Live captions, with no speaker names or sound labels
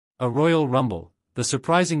A Royal Rumble, the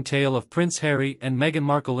surprising tale of Prince Harry and Meghan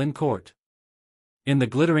Markle in court. In the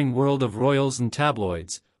glittering world of royals and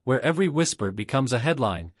tabloids, where every whisper becomes a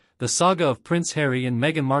headline, the saga of Prince Harry and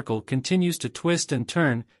Meghan Markle continues to twist and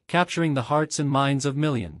turn, capturing the hearts and minds of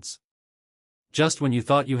millions. Just when you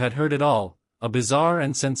thought you had heard it all, a bizarre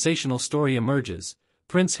and sensational story emerges: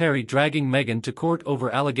 Prince Harry dragging Meghan to court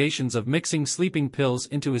over allegations of mixing sleeping pills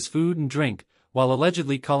into his food and drink, while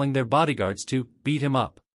allegedly calling their bodyguards to beat him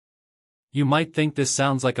up. You might think this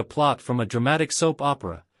sounds like a plot from a dramatic soap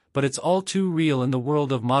opera, but it's all too real in the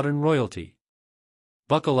world of modern royalty.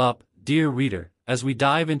 Buckle up, dear reader, as we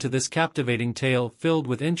dive into this captivating tale filled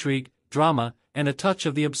with intrigue, drama, and a touch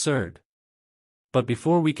of the absurd. But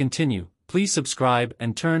before we continue, please subscribe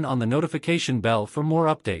and turn on the notification bell for more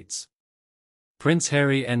updates. Prince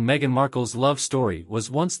Harry and Meghan Markle's love story was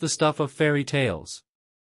once the stuff of fairy tales.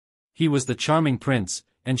 He was the charming prince,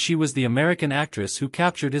 and she was the American actress who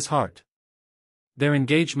captured his heart. Their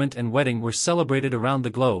engagement and wedding were celebrated around the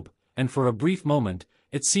globe, and for a brief moment,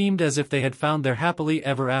 it seemed as if they had found their happily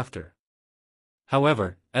ever after.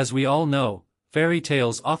 However, as we all know, fairy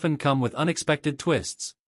tales often come with unexpected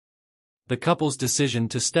twists. The couple's decision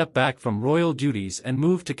to step back from royal duties and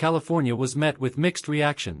move to California was met with mixed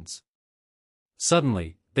reactions.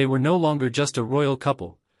 Suddenly, they were no longer just a royal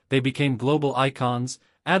couple, they became global icons,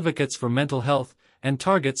 advocates for mental health, and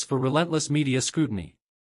targets for relentless media scrutiny.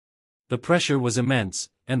 The pressure was immense,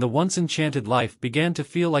 and the once enchanted life began to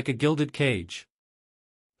feel like a gilded cage.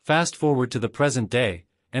 Fast forward to the present day,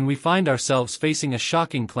 and we find ourselves facing a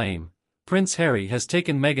shocking claim: Prince Harry has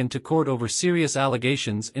taken Meghan to court over serious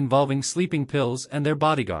allegations involving sleeping pills and their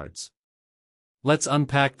bodyguards. Let's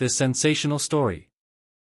unpack this sensational story.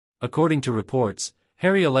 According to reports,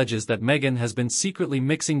 Harry alleges that Meghan has been secretly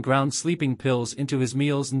mixing ground sleeping pills into his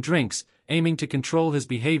meals and drinks, aiming to control his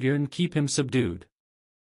behavior and keep him subdued.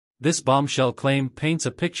 This bombshell claim paints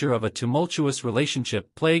a picture of a tumultuous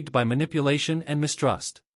relationship plagued by manipulation and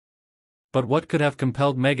mistrust. But what could have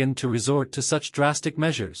compelled Meghan to resort to such drastic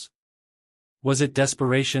measures? Was it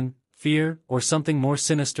desperation, fear, or something more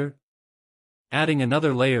sinister? Adding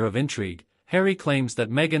another layer of intrigue, Harry claims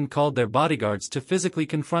that Meghan called their bodyguards to physically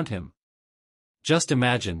confront him. Just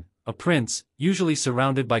imagine, a prince, usually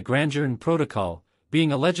surrounded by grandeur and protocol,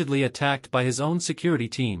 being allegedly attacked by his own security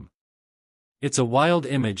team. It's a wild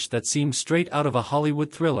image that seems straight out of a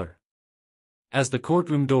Hollywood thriller. As the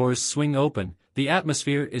courtroom doors swing open, the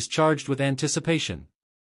atmosphere is charged with anticipation.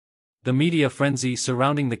 The media frenzy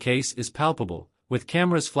surrounding the case is palpable, with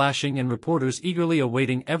cameras flashing and reporters eagerly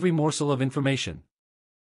awaiting every morsel of information.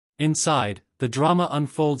 Inside, the drama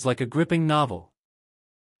unfolds like a gripping novel.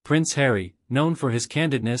 Prince Harry, known for his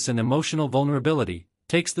candidness and emotional vulnerability,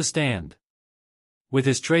 takes the stand. With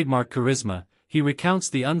his trademark charisma, he recounts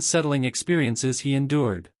the unsettling experiences he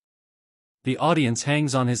endured. The audience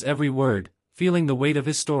hangs on his every word, feeling the weight of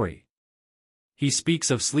his story. He speaks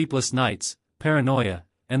of sleepless nights, paranoia,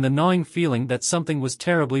 and the gnawing feeling that something was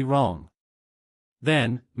terribly wrong.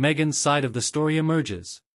 Then, Meghan's side of the story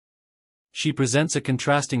emerges. She presents a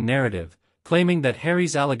contrasting narrative, claiming that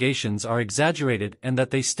Harry's allegations are exaggerated and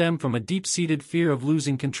that they stem from a deep-seated fear of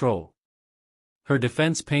losing control. Her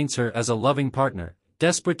defense paints her as a loving partner,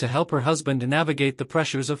 desperate to help her husband navigate the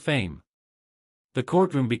pressures of fame. The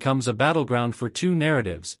courtroom becomes a battleground for two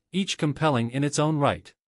narratives, each compelling in its own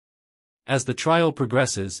right. As the trial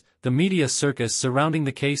progresses, the media circus surrounding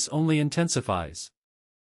the case only intensifies.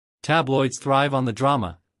 Tabloids thrive on the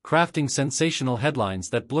drama, crafting sensational headlines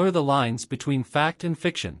that blur the lines between fact and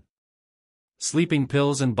fiction. Sleeping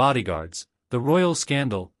pills and bodyguards, the royal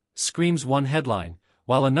scandal, screams one headline,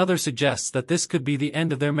 while another suggests that this could be the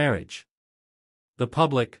end of their marriage. The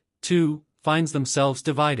public, too, finds themselves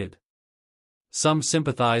divided. Some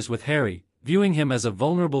sympathize with Harry, viewing him as a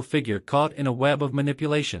vulnerable figure caught in a web of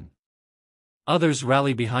manipulation. Others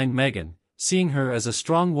rally behind Meghan, seeing her as a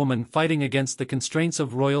strong woman fighting against the constraints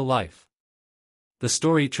of royal life. The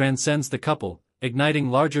story transcends the couple,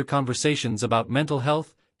 igniting larger conversations about mental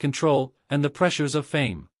health, control, and the pressures of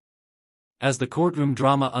fame. As the courtroom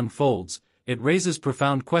drama unfolds, it raises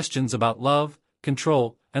profound questions about love,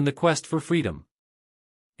 control, and the quest for freedom.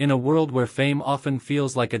 In a world where fame often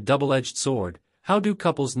feels like a double-edged sword, how do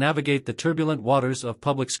couples navigate the turbulent waters of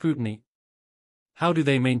public scrutiny? How do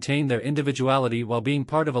they maintain their individuality while being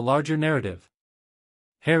part of a larger narrative?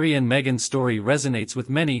 Harry and Meghan's story resonates with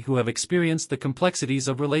many who have experienced the complexities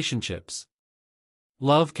of relationships.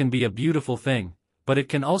 Love can be a beautiful thing, but it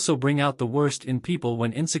can also bring out the worst in people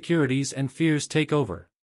when insecurities and fears take over.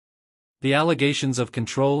 The allegations of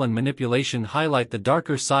control and manipulation highlight the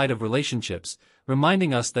darker side of relationships,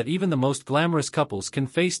 reminding us that even the most glamorous couples can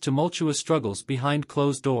face tumultuous struggles behind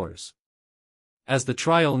closed doors. As the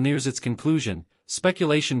trial nears its conclusion,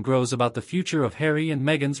 speculation grows about the future of Harry and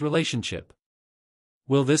Meghan's relationship.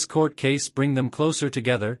 Will this court case bring them closer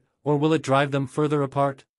together, or will it drive them further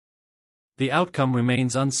apart? The outcome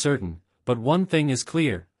remains uncertain, but one thing is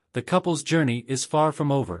clear: the couple's journey is far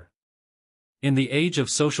from over. In the age of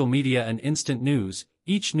social media and instant news,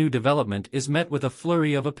 each new development is met with a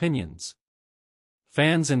flurry of opinions.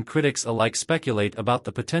 Fans and critics alike speculate about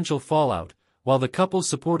the potential fallout, while the couple's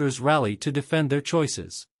supporters rally to defend their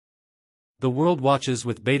choices. The world watches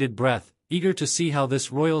with bated breath, eager to see how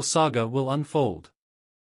this royal saga will unfold.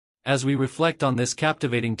 As we reflect on this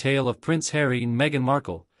captivating tale of Prince Harry and Meghan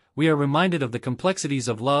Markle, we are reminded of the complexities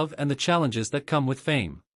of love and the challenges that come with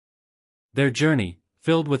fame. Their journey,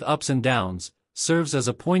 filled with ups and downs, serves as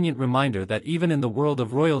a poignant reminder that even in the world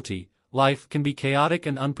of royalty, life can be chaotic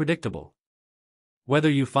and unpredictable. Whether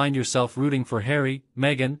you find yourself rooting for Harry,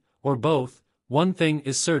 Meghan, or both, one thing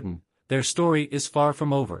is certain: their story is far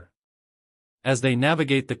from over. As they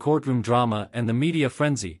navigate the courtroom drama and the media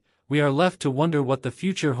frenzy, we are left to wonder what the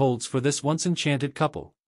future holds for this once enchanted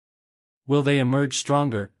couple. Will they emerge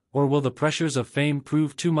stronger, or will the pressures of fame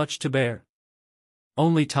prove too much to bear?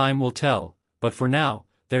 Only time will tell, but for now,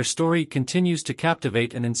 their story continues to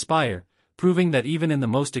captivate and inspire, proving that even in the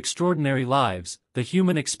most extraordinary lives, the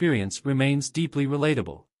human experience remains deeply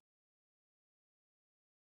relatable.